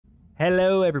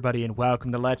Hello everybody and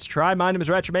welcome to Let's Try. My name is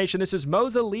Retromation. This is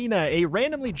Mosa Lina, a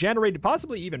randomly generated,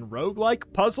 possibly even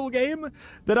roguelike puzzle game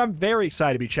that I'm very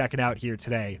excited to be checking out here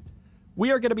today.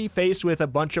 We are going to be faced with a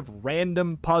bunch of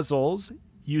random puzzles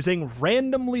using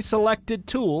randomly selected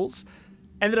tools,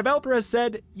 and the developer has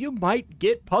said you might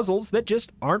get puzzles that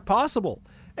just aren't possible,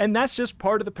 and that's just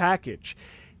part of the package.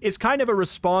 It's kind of a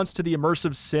response to the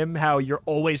immersive sim, how you're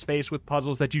always faced with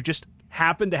puzzles that you just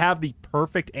happen to have the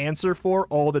perfect answer for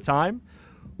all the time.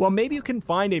 Well, maybe you can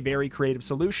find a very creative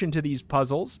solution to these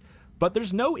puzzles, but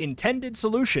there's no intended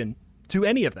solution to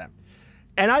any of them.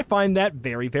 And I find that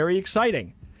very, very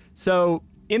exciting. So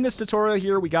in this tutorial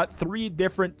here, we got 3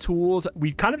 different tools.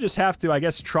 We kind of just have to, I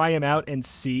guess, try them out and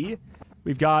see.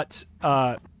 We've got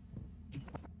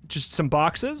just some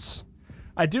boxes.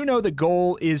 I do know the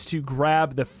goal is to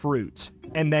grab the fruit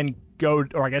and then go,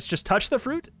 or I guess just touch the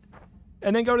fruit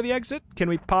and then go to the exit. Can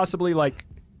we possibly, like,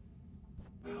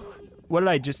 what did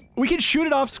I just, we can shoot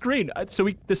it off screen. So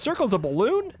the circle's a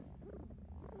balloon?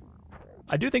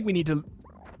 I do think we need to,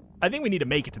 I think we need to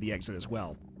make it to the exit as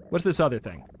well. What's this other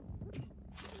thing?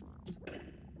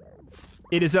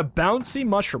 It is a bouncy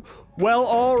mushroom. Well,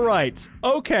 all right.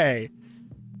 Okay.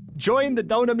 Join the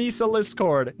Dysnomia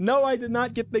Discord. No, I did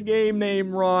not get the game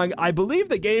name wrong. I believe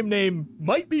the game name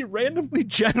might be randomly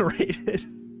generated,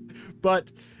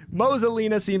 but Mosa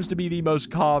Lina seems to be the most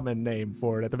common name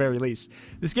for it, at the very least.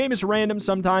 This game is random.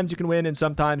 Sometimes you can win, and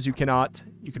sometimes you cannot.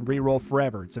 You can re-roll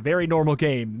forever. It's a very normal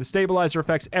game. The stabilizer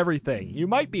affects everything. You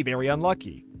might be very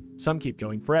unlucky. Some keep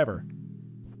going forever.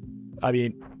 I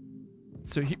mean,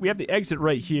 so we have the exit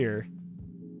right here.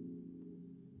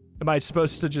 Am I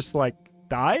supposed to just, like,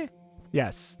 die?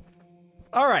 Yes.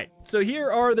 All right, so here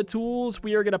are the tools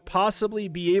we are going to possibly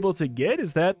be able to get.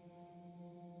 Is that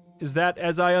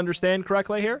as I understand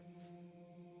correctly here?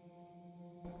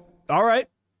 All right.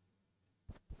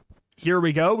 Here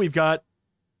we go. We've got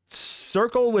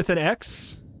circle with an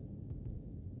X.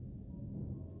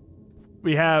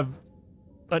 We have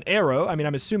an arrow. I mean,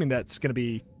 I'm assuming that's going to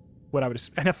be what I would...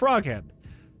 And a frog head.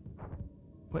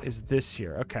 What is this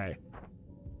here? Okay.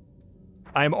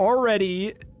 I'm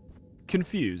already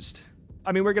confused.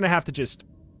 I mean, we're going to have to just...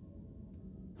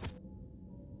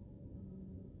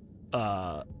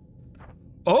 Oh,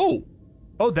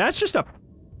 that's just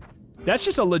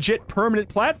a legit permanent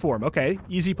platform. Okay,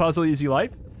 easy puzzle, easy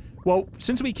life. Well,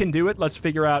 since we can do it, let's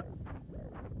figure out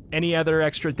any other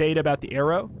extra data about the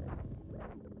arrow.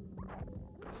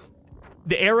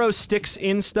 The arrow sticks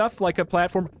in stuff like a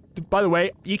platform. By the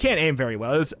way, you can't aim very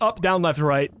well. It's up, down, left,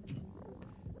 right.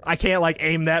 I can't, like,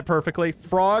 aim that perfectly.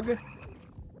 Frog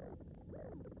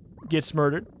gets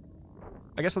murdered.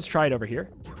 I guess let's try it over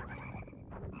here.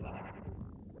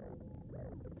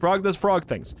 Frog does frog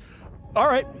things. All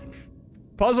right.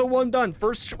 Puzzle 1 done.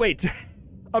 First, wait.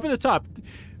 Up at the top.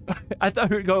 I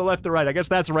thought we would go left to right. I guess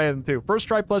that's random too. First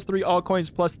try +3, all coins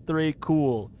 +3.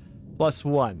 Cool.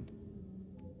 +1.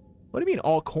 What do you mean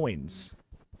all coins?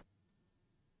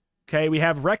 Okay, we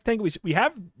have rectangle. We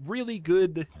have really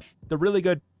good, the really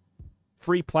good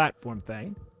free platform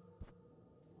thing.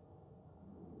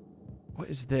 What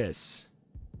is this?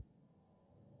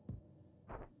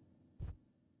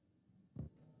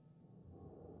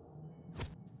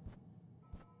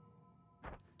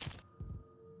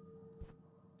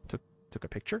 Took a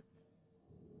picture.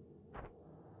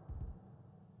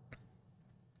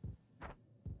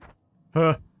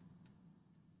 Huh.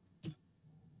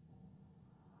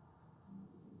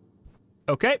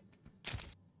 Okay.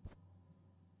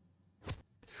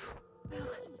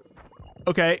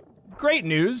 Okay. Great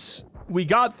news. We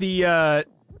got the,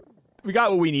 we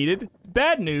got what we needed.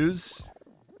 Bad news.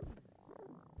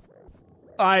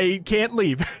 I can't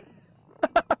leave.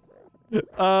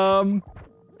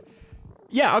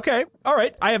 Yeah, okay. All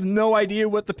right. I have no idea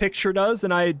what the picture does,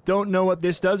 and I don't know what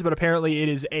this does, but apparently it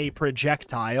is a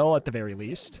projectile at the very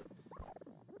least.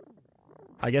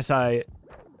 I guess I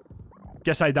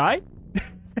die?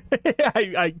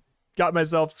 I got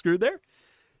myself screwed there.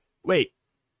 Wait.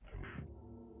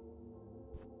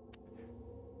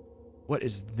 What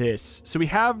is this? So we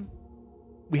have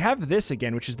this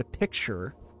again, which is the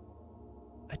picture.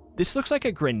 This looks like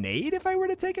a grenade, if I were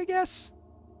to take a guess.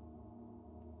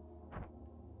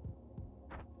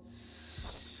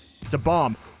 It's a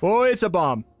bomb. Oh, it's a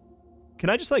bomb. Can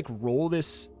I just, like, roll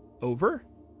this over?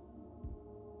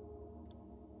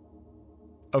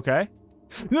 Okay.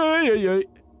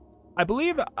 I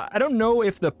believe, I don't know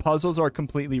if the puzzles are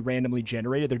completely randomly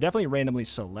generated. They're definitely randomly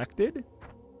selected.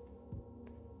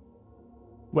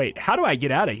 Wait, how do I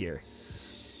get out of here?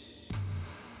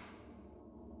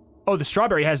 Oh, the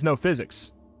strawberry has no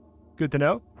physics. Good to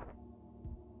know.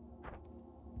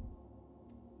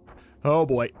 Oh,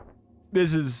 boy.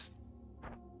 This is...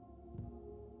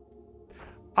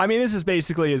 I mean, this is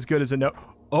basically as good as a no...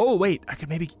 Oh, wait. I could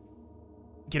maybe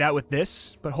get out with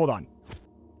this, but hold on.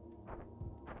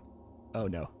 Oh,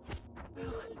 no.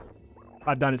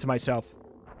 I've done it to myself.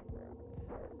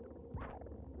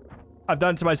 I've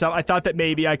done it to myself. I thought that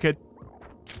maybe I could...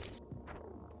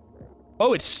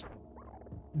 Oh, it's...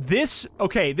 This...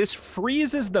 Okay, this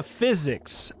freezes the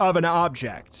physics of an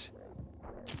object.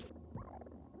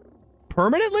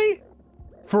 Permanently?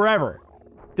 Forever.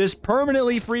 This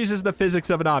permanently freezes the physics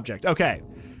of an object. Okay.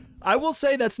 I will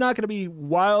say that's not going to be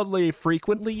wildly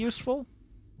frequently useful.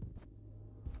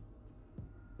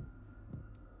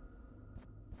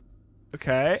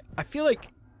 Okay. I feel like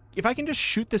if I can just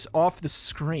shoot this off the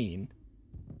screen...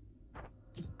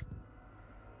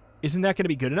 Isn't that going to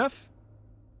be good enough?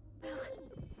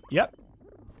 Yep.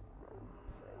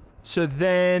 So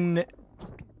then...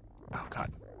 Oh,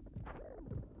 God.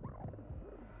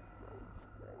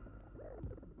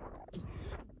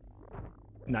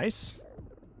 Nice.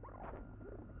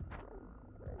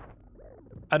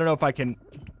 I don't know if I can...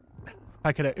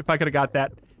 If I could have got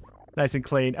that nice and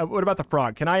clean. What about the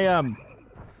frog? Can I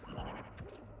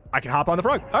can hop on the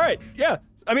frog. All right, yeah.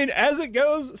 I mean, as it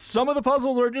goes, some of the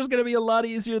puzzles are just going to be a lot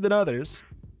easier than others.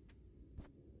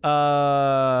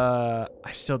 I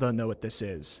still don't know what this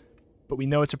is, but we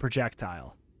know it's a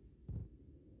projectile.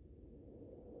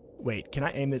 Wait, can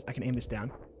I aim this? I can aim this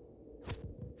down.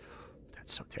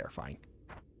 That's so terrifying.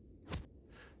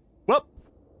 Well,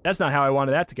 that's not how I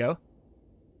wanted that to go.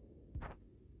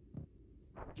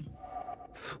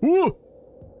 Ooh!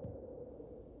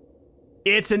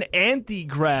 It's an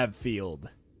anti-grav field.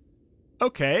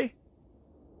 Okay.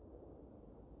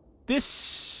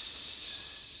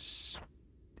 This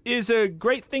is a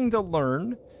great thing to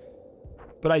learn,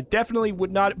 but I definitely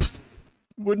would not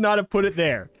have put it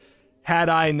there had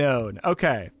I known.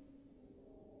 Okay.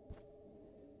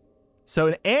 So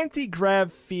an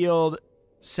anti-grav field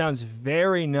sounds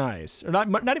very nice. Or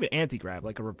not even anti-grav,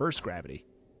 like a reverse gravity.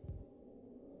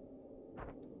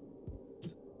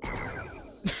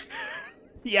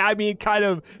 Yeah, I mean, kind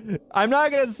of. I'm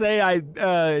not going to say I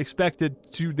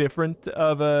expected too different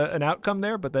of an outcome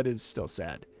there, but that is still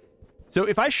sad. So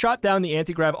if I shot down the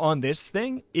anti-grav on this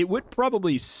thing, it would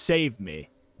probably save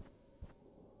me.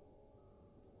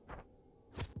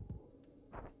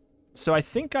 So I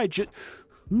think I just...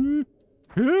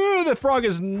 The frog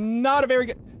is not a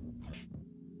very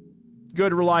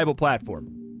good, reliable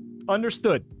platform.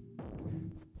 Understood.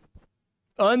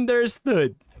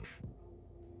 Understood.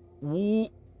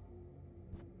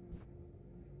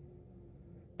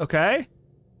 Okay.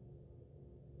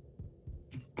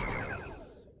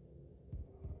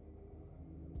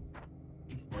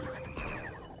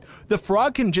 The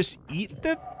frog can just eat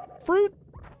the fruit?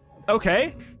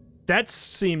 Okay. That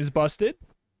seems busted.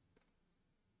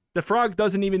 The frog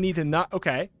doesn't even need to not...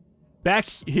 Okay.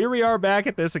 Here we are back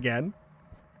at this again.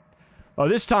 Oh,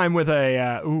 this time with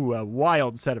a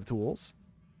wild set of tools.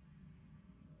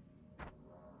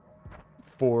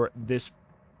 For this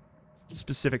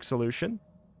specific solution.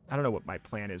 I don't know what my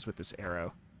plan is with this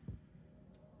arrow.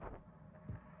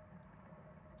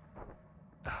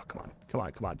 Oh, come on. Come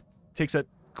on, come on. Takes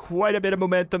quite a bit of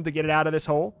momentum to get it out of this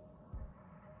hole.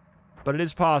 But it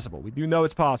is possible. We do know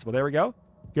it's possible. There we go.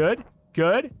 Good.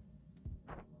 Good.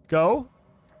 Go.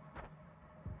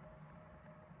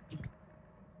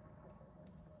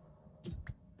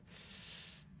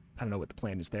 I don't know what the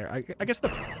plan is there. I guess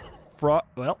the frog...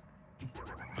 Well...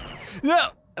 No!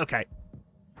 Okay.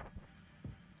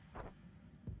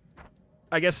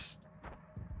 I guess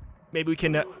maybe we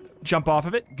can jump off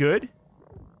of it. Good.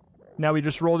 Now we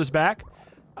just roll this back.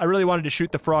 I really wanted to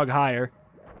shoot the frog higher.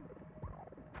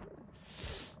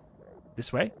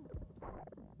 This way.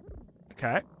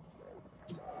 Okay.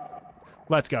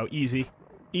 Let's go. Easy.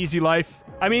 Easy life.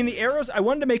 I mean, the arrows, I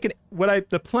wanted to make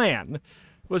the plan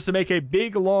was to make a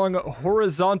big, long,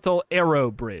 horizontal arrow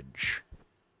bridge.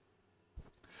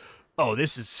 Oh,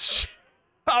 this is...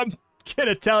 I'm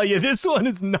gonna tell you, this one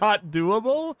is not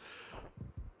doable.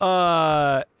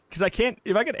 Because I can't...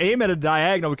 If I could aim at a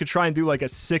diagonal, we could try and do, like, a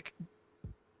sick...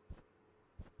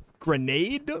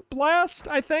 grenade blast,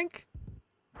 I think?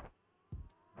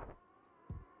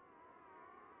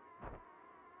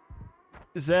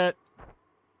 Is that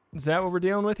what we're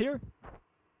dealing with here?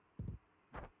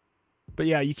 But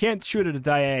yeah, you can't shoot at a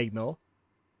diagonal.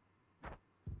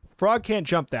 Frog can't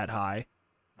jump that high.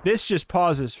 This just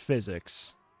pauses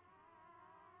physics.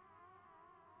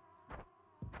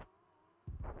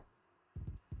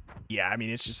 Yeah, I mean,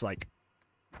 it's just like...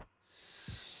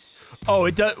 Oh,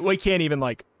 it does... We can't even,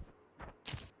 like...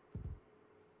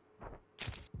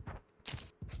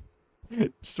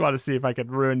 Just want to see if I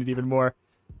could ruin it even more.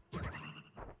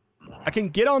 I can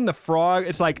get on the frog.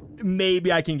 It's like,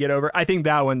 maybe I can get over. I think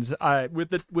that one's,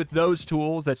 with those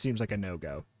tools, that seems like a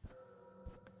no-go.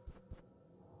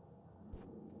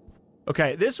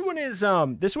 Okay, this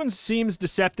one seems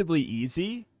deceptively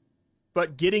easy,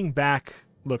 but getting back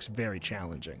looks very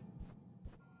challenging.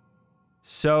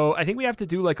 So I think we have to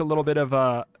do like a little bit of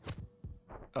a...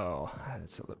 Oh,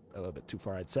 that's a little bit too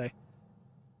far, I'd say.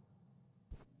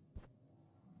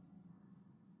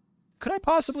 Could I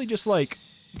possibly just like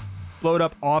blow it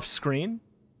up off screen?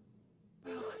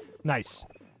 Nice.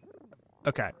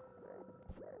 Okay.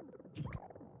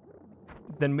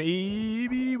 Then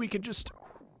maybe we could just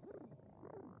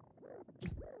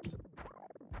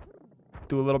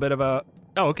do a little bit of a...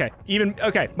 Oh, okay.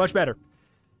 Okay, much better.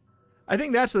 I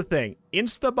think that's the thing.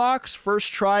 Instabox,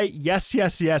 first try, yes,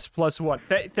 yes, yes,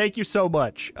 +1. Thank you so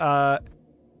much.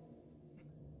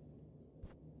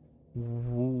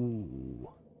 Ooh.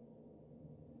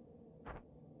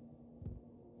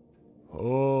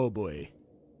 Oh, boy.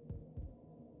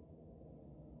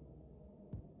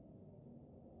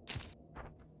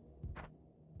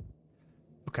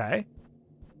 Okay.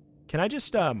 Can I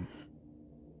just,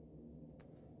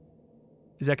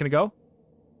 Is that gonna go?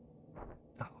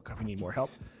 Oh, God, we need more help.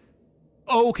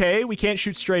 Okay, we can't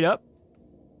shoot straight up.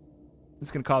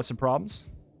 It's gonna cause some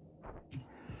problems.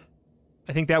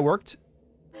 I think that worked.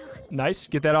 Nice.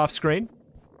 Get that off screen.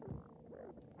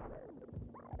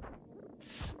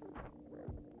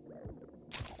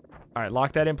 All right,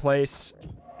 lock that in place.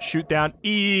 Shoot down.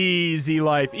 Easy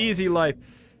life. Easy life.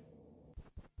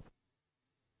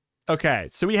 Okay,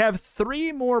 so we have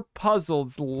 3 more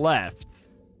puzzles left.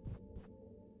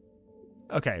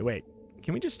 Okay, wait.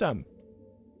 Can we just,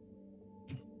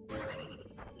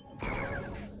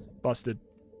 Busted.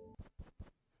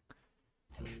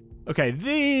 Okay,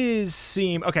 these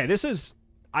seem... Okay, this is...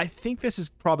 I think this is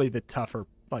probably the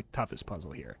toughest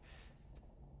puzzle here.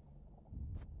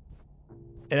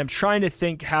 And I'm trying to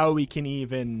think how we can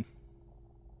even...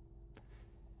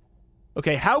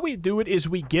 Okay, how we do it is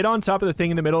we get on top of the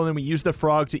thing in the middle and then we use the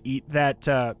frog to eat that,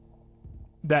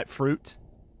 that fruit.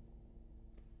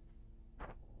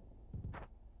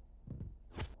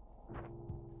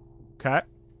 Okay.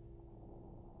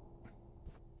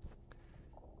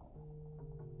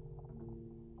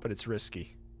 But it's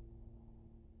risky.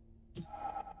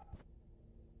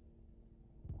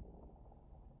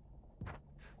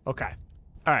 Okay.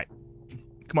 All right.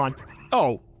 Come on.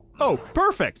 Oh. Oh,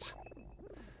 perfect.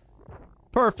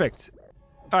 Perfect.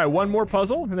 All right, one more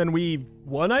puzzle, and then we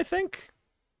won, I think?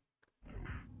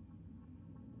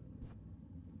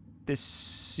 This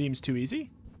seems too easy.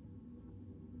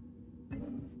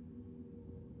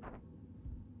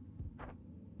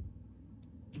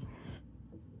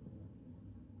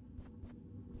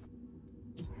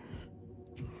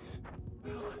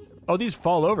 Oh, these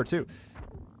fall over, too.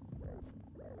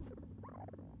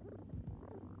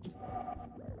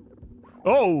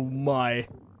 Oh, my.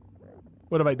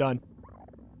 What have I done?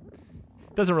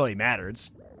 Doesn't really matter.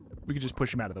 It's... We could just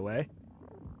push him out of the way.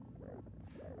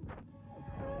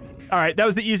 Alright, that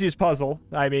was the easiest puzzle.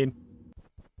 I mean...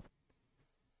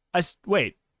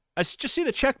 Wait. I just see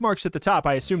the check marks at the top.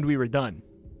 I assumed we were done.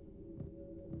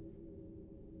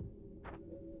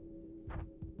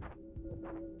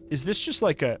 Is this just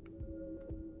like a...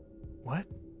 What?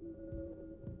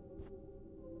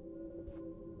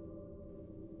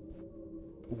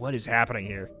 What is happening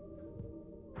here?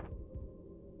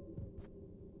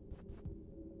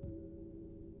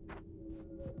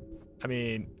 I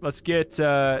mean, let's get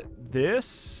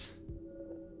this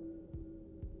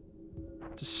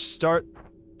to start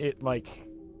it like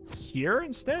here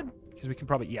instead, because we can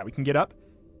probably, yeah, we can get up,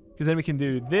 because then we can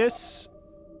do this.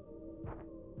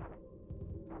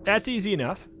 That's easy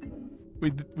enough.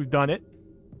 We've done it.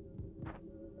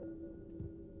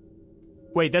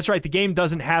 Wait, that's right. The game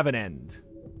doesn't have an end.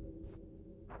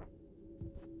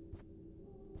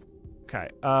 Okay.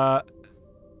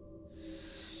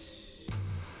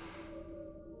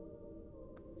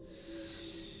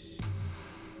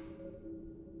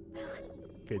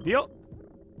 Good deal.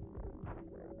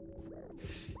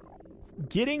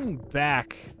 Getting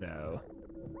back, though,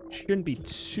 shouldn't be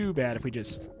too bad if we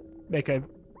just make a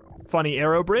funny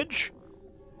arrow bridge.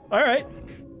 All right.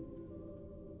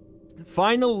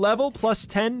 Final level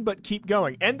 +10, but keep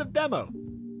going. End of demo.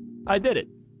 I did it.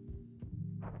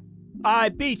 I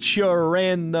beat your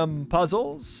random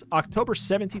puzzles. October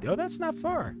 17th. Oh, that's not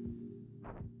far.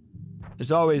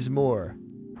 There's always more.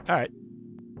 All right.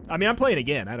 I mean, I'm playing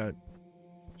again. I don't...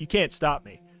 You can't stop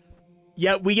me.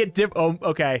 Yeah, we get oh,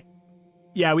 okay.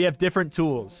 Yeah, we have different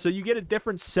tools. So you get a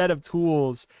different set of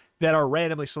tools that are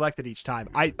randomly selected each time.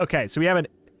 Okay, so we have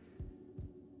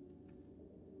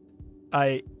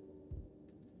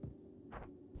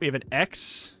we have an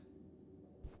X.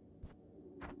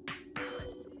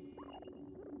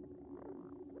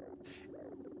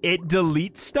 It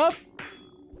deletes stuff?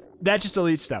 That just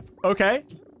deletes stuff. Okay.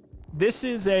 This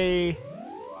is a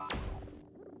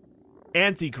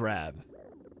anti-grab.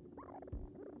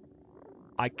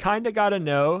 I kind of gotta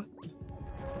know.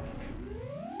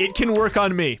 It can work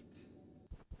on me.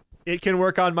 It can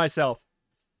work on myself.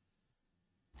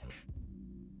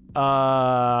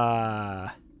 Oh,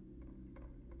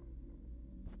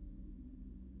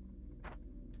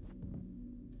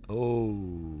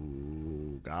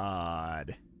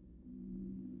 God.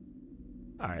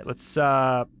 All right, let's,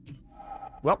 well,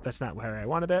 that's not where I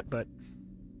wanted that, but...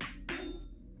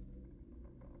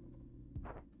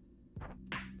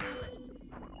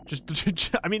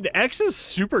 I mean, the X is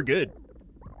super good.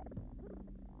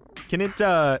 Can it,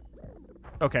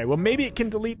 okay, well, maybe it can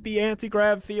delete the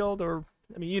anti-grav field, or...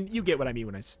 I mean, you get what I mean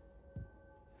when I...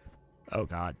 Oh,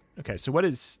 God. Okay, so what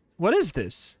is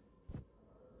this?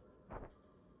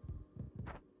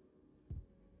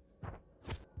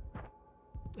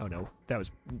 Oh, no. That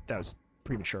was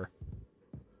premature.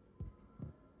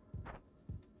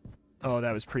 Oh,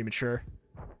 that was premature.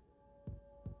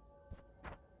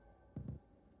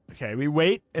 Okay, we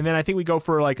wait, and then I think we go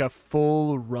for, like, a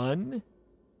full run.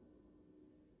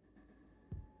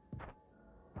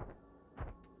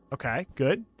 Okay,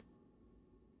 good.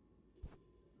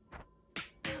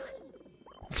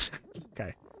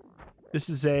 Okay. This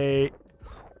is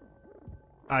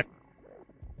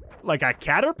like a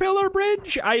caterpillar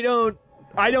bridge? I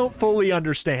don't fully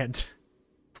understand.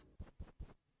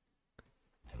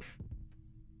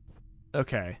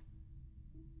 Okay.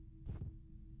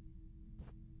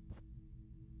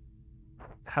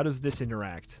 How does this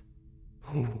interact?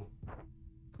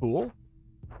 Cool.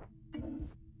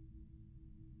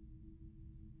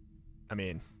 I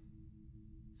mean...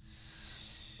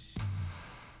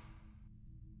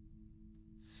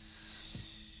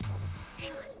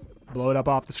 Just blow it up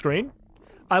off the screen.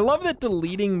 I love that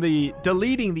deleting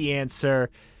the answer...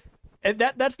 And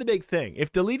that's the big thing.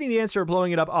 If deleting the answer or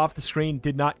blowing it up off the screen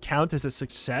did not count as a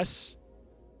success,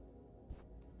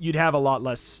 you'd have a lot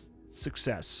less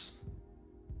success.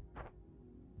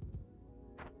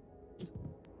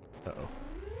 Uh-oh.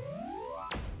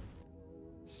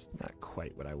 It's not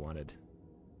quite what I wanted.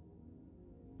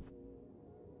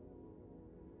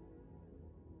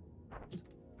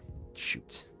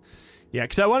 Shoot. Yeah,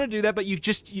 because I want to do that, but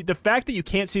the fact that you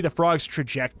can't see the frog's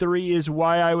trajectory is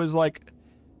why I was like,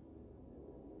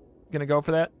 gonna go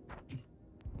for that.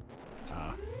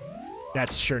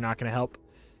 That's sure not gonna help.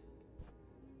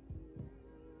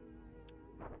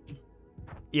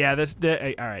 Yeah,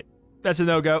 all right. That's a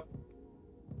no-go.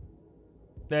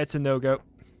 That's a no-go.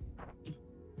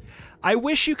 I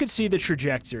wish you could see the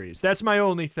trajectories. That's my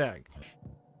only thing.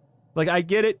 Like, I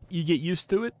get it. You get used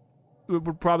to it. It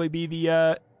would probably be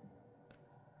the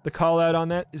call out on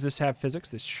that. Does this have physics?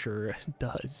 This sure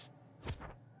does.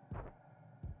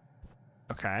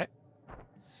 Okay.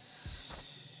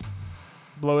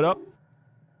 Blow it up.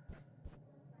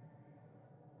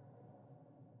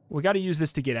 We got to use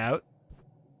this to get out.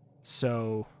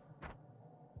 So...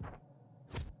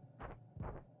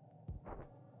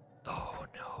 Oh,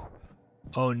 no.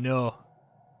 Oh, no.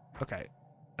 Okay.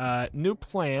 New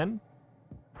plan.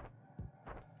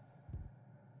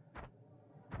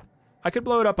 I could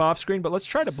blow it up off screen, but let's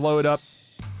try to blow it up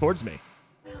towards me.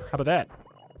 How about that?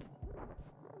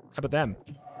 How about them?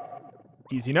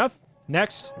 Easy enough.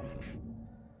 Next.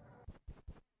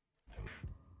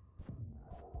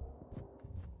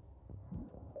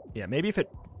 Yeah, maybe if it...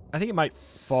 I think it might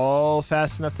fall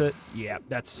fast enough to... Yeah,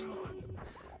 that's...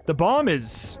 The bomb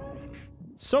is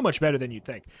so much better than you'd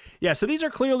think. Yeah, so these are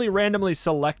clearly randomly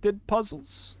selected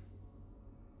puzzles.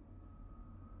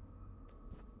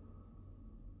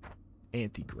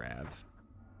 Anti-grav.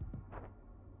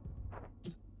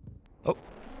 Oh.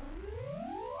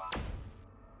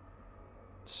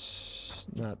 It's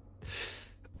not...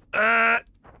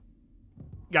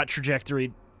 Got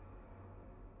trajectoried.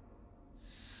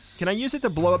 Can I use it to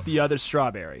blow up the other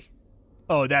strawberry?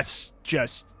 Oh, that's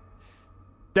just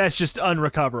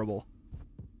unrecoverable.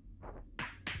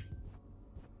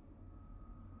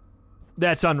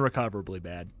 That's unrecoverably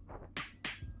bad.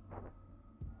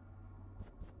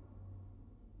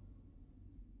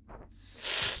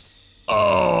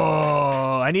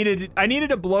 Oh, I needed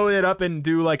to blow it up and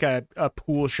do like a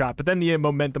pool shot, but then the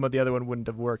momentum of the other one wouldn't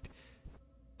have worked.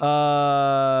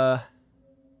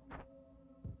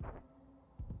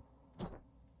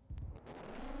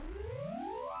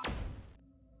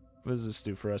 What does this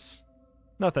do for us?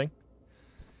 Nothing.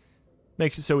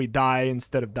 Makes it so we die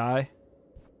instead of die.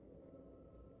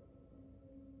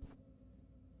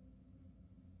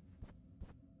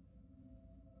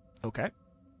 Okay.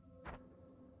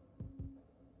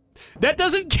 That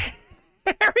doesn't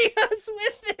carry us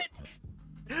with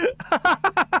it!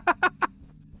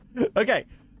 Okay.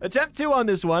 Attempt 2 on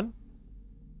this one.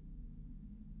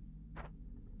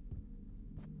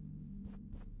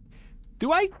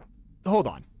 Do I... Hold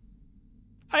on.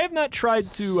 I have not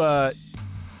tried to,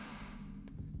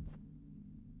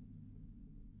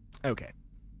 Okay.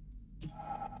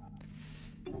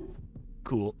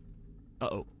 Cool.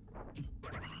 Uh-oh.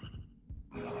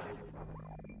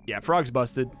 Yeah, frog's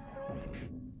busted.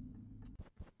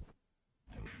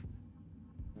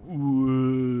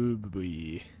 Ooh,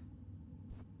 boy.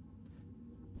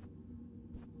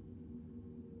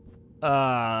 Oh,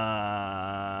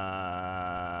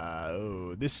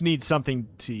 this needs something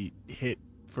to hit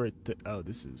for it to... Oh,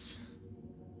 this is...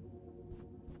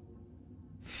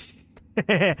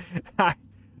 I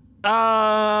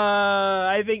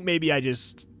think maybe I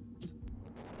just...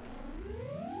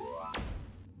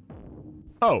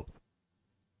 Oh.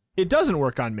 It doesn't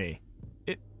work on me.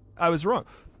 I was wrong.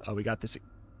 Oh, we got this.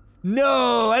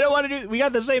 No, I don't want to do... We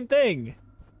got the same thing.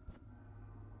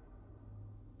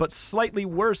 But slightly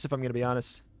worse, if I'm going to be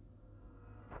honest.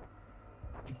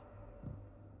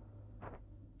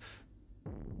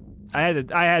 I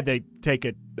had to take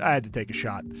a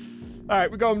shot. All right,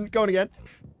 we're going again.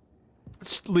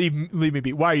 Just leave me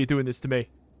be. Why are you doing this to me?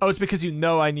 Oh, it's because you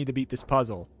know I need to beat this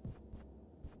puzzle.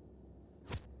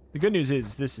 The good news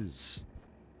is this is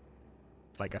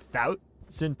like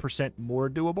 1,000% more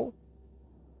doable.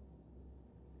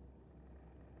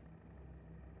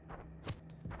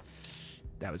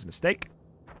 That was a mistake.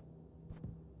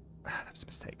 That was a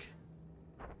mistake.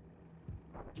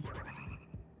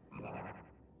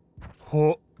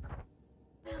 Oh.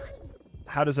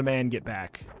 How does a man get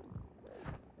back?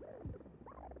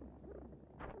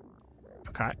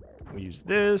 Okay. We use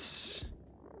this.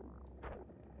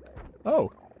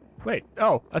 Oh. Wait.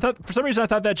 Oh. For some reason I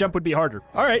thought that jump would be harder.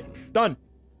 All right. Done.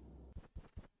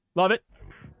 Love it.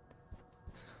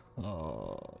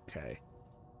 Okay.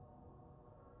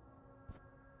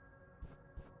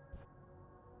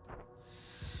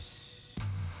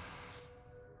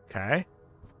 Okay.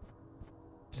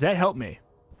 Does that help me?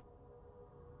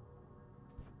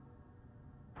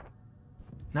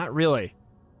 Not really.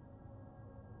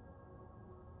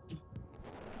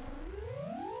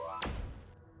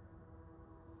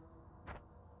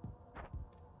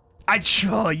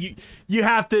 You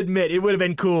have to admit, it would have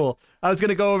been cool. I was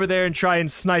gonna go over there and try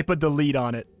and snipe a delete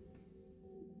on it.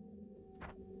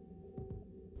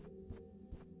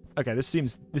 Okay, this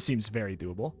seems very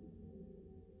doable.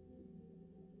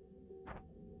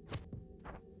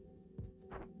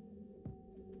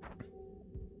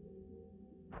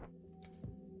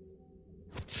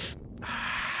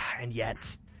 And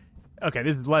yet, okay,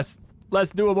 this is less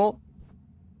doable.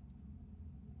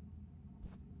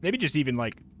 Maybe just even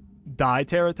like die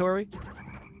territory.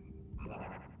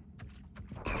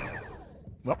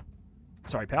 Well,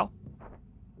 sorry, pal.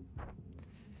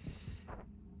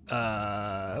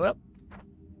 Well.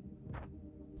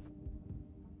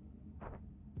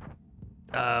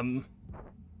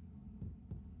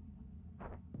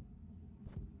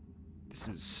 This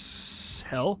is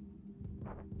hell.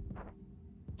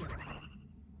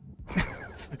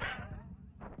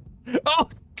 Oh,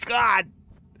 God.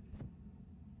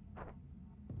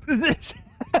 This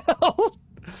hell.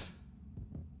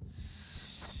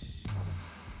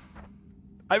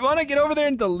 I want to get over there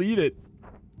and delete it.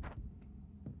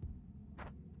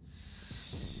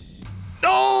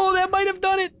 Oh, that might have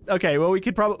done it. Okay, well, we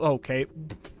could probably... Okay.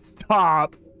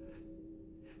 Stop.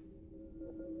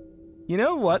 You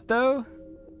know what, though?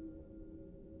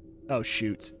 Oh,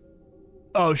 shoot.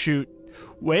 Oh, shoot.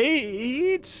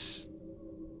 Wait.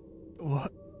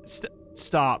 What?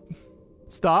 Stop.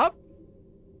 Stop?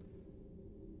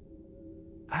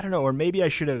 I don't know, or maybe I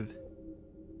should have...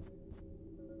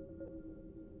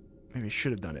 Maybe I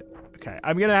should have done it. Okay,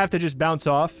 I'm gonna have to just bounce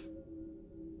off.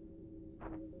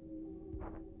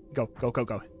 Go, go, go,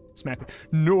 go. Smack me.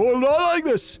 No, not like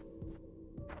this!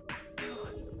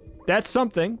 That's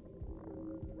something.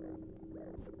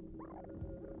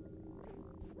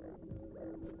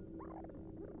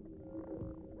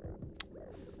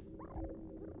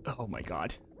 Oh my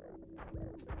God.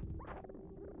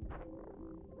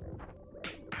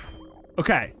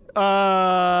 Okay.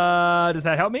 Does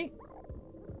that help me?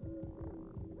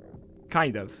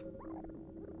 Kind of.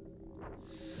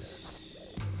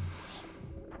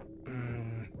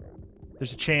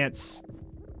 There's a chance.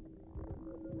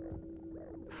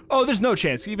 Oh, there's no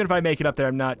chance. Even if I make it up there,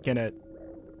 I'm not gonna...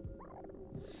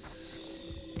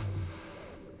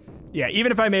 Yeah,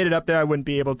 even if I made it up there, I wouldn't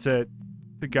be able to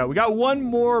go. We got one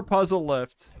more puzzle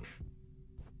left.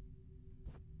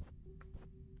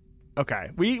 Okay,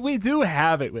 we do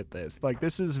have it with this. Like,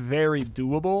 this is very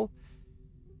doable.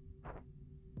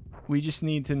 We just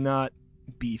need to not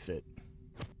beef it,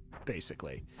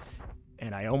 basically.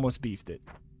 And I almost beefed it.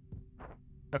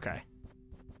 Okay.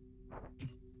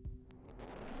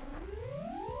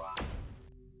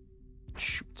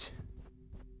 Shoot.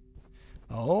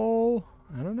 Oh,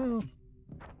 I don't know.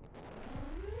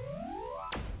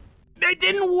 It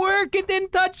didn't work! It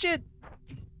didn't touch it!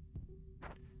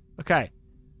 Okay.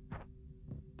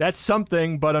 That's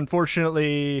something, but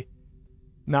unfortunately,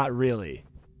 not really.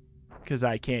 Because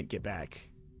I can't get back.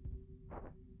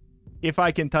 If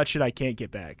I can touch it, I can't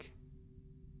get back.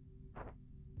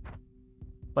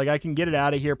 Like, I can get it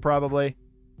out of here, probably.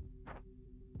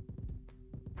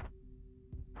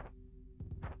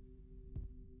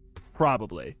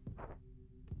 Probably.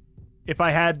 If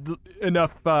I had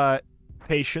enough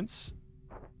patience.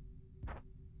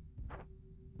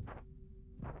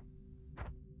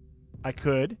 I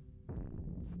could.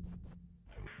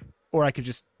 Or I could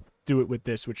just do it with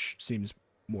this, which seems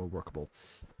more workable.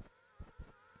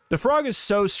 The frog is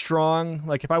so strong,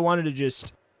 like if I wanted to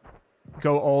just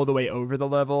go all the way over the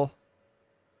level,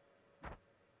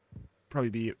 probably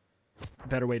be a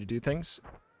better way to do things.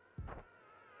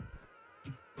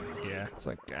 Yeah, it's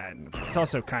like, it's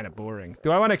also kind of boring.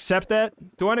 Do I want to accept that?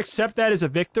 Do I want to accept that as a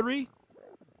victory?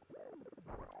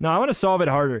 No, I want to solve it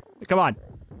harder. Come on.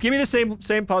 Give me the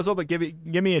same puzzle, but give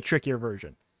me a trickier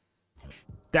version.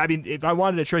 I mean, if I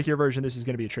wanted a trickier version, this is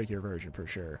going to be a trickier version for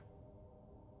sure.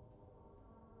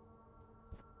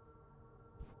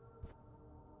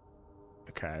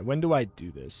 Okay, when do I do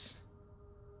this?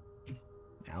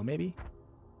 Now, maybe?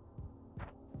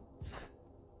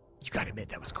 You gotta admit,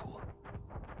 that was cool.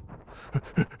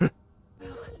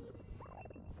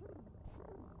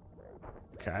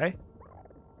 Okay.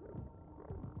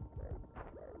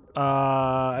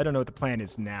 I don't know what the plan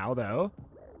is now, though.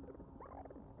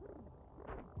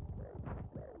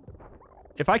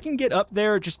 If I can get up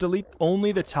there, just delete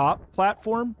only the top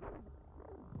platform.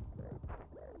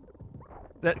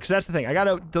 Because that's the thing. I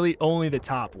gotta delete only the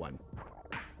top one.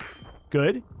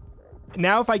 Good.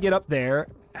 Now if I get up there...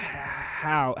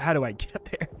 How do I get up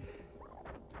there?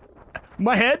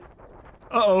 My head?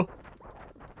 Uh-oh.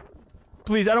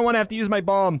 Please, I don't want to have to use my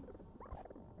bomb.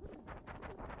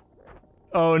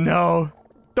 Oh, no.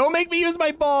 Don't make me use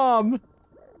my bomb!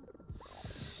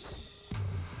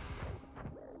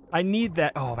 I need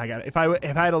that. Oh, my God. If I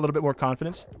had a little bit more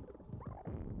confidence...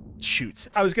 Shoot.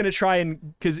 I was going to try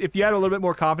and... Because if you had a little bit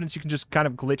more confidence, you can just kind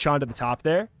of glitch onto the top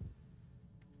there.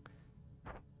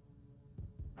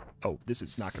 Oh, this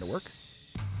is not going to work.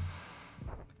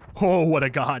 Oh, what a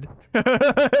god.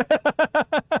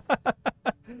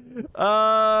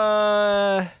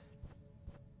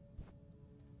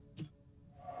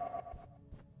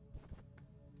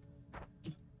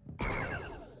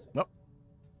 Nope.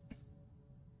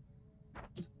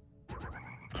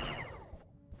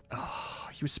 Oh,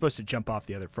 he was supposed to jump off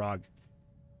the other frog.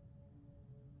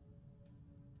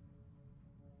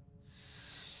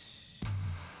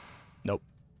 Nope.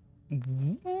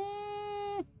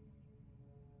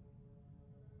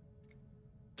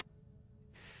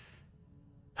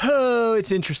 Oh,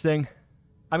 it's interesting.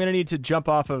 I'm gonna need to jump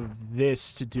off of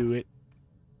this to do it.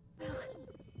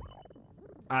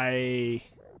 We're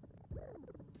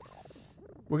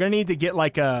gonna need to get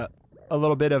like a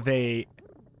little bit of a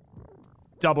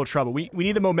double trouble. We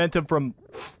need the momentum from...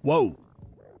 Whoa.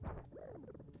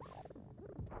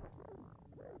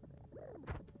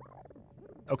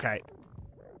 Okay.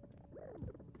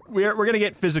 We're gonna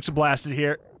get physics blasted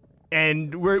here.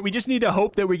 And we just need to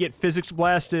hope that we get physics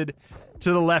blasted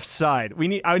to the left side.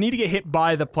 I need to get hit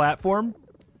by the platform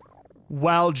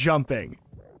while jumping.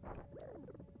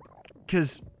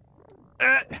 Because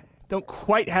don't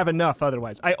quite have enough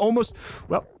otherwise. I almost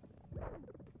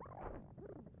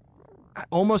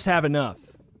have enough.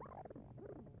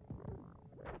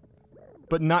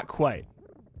 But not quite.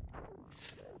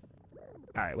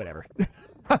 Alright, whatever.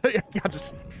 I'll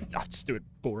just do it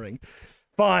boring.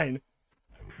 Fine.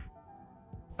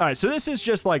 Alright, so this is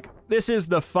just like, this is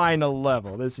the final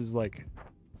level. This is like...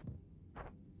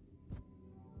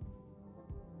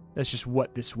 That's just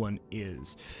what this one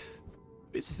is.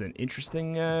 This is an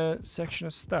interesting section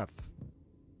of stuff.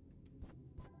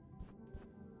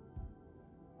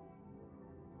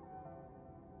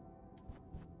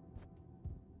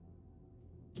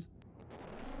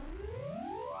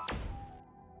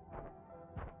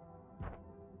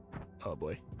 Oh,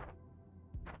 boy.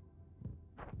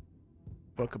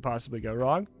 What could possibly go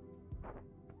wrong?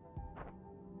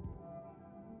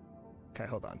 Okay,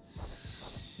 hold on.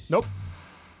 Nope.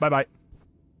 Bye-bye.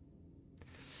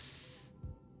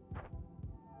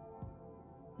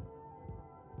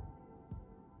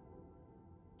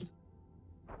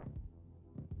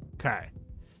 Okay.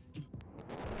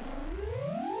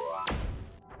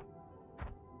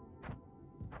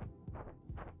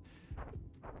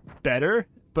 Better,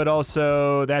 but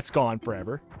also that's gone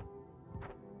forever.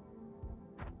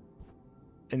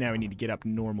 And now we need to get up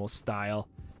normal style.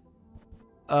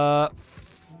 Oh,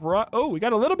 we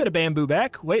got a little bit of bamboo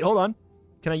back. Wait, hold on.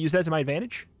 Can I use that to my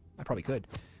advantage? I probably could.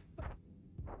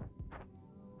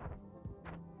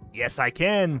 Yes, I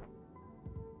can.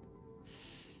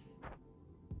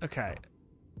 Okay.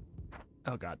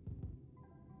 Oh, God.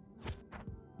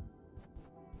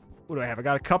 What do I have? I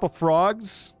got a couple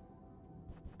frogs.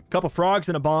 A couple frogs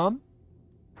and a bomb.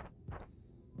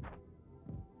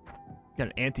 Got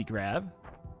an anti-grav.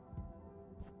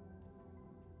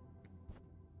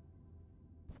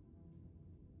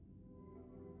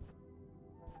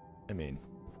 I mean...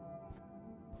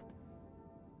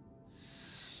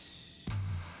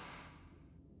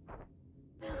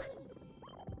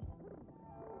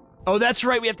 Oh, that's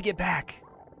right. We have to get back.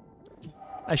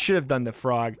 I should have done the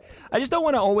frog. I just don't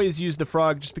want to always use the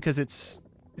frog just because it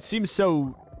seems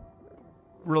so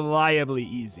reliably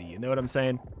easy. You know what I'm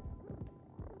saying?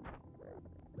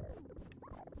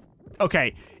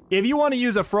 Okay. If you want to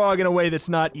use a frog in a way that's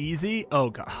not easy...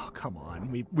 Oh, God. Oh, come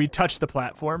on. We touched the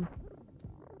platform.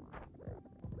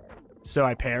 So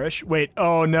I perish. Wait.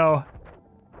 Oh, no.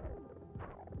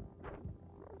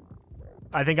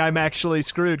 I think I'm actually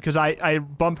screwed because I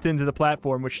bumped into the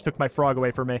platform, which took my frog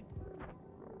away from me.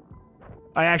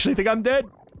 I actually think I'm dead.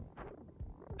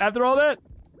 After all that,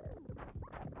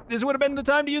 this would have been the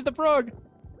time to use the frog.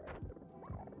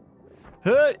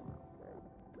 Huh.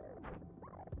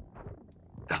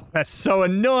 Oh, that's so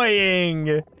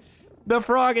annoying. The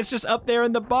frog is just up there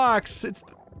in the box.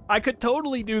 I could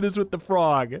totally do this with the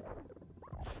frog.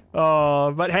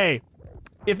 Oh, but hey.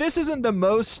 If this isn't the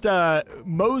most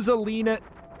Mosa Lina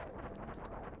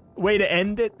way to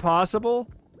end it possible,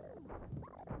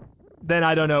 then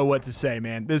I don't know what to say,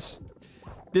 man. This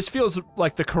feels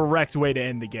like the correct way to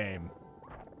end the game.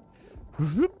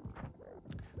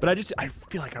 But I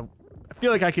feel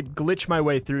like I could glitch my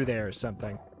way through there or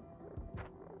something.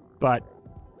 But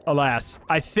alas,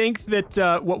 I think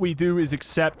that what we do is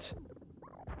accept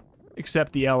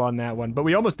the L on that one. But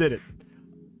we almost did it.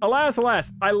 Alas,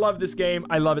 alas, I love this game.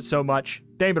 I love it so much.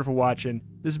 Thank you for watching.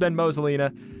 This has been Mosa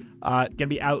Lina. Gonna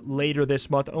be out later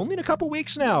this month, only in a couple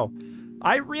weeks now.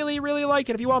 I really, really like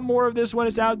it. If you want more of this when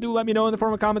it's out, do let me know in the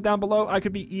form of a comment down below. I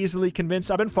could be easily convinced.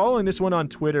 I've been following this one on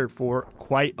Twitter for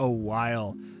quite a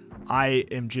while. I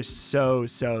am just so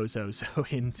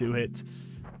into it.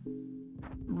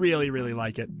 Really, really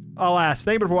like it. Alas,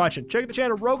 thank you for watching. Check out the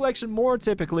channel, Roguelikes and more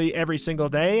typically every single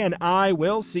day, and I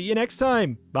will see you next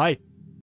time. Bye.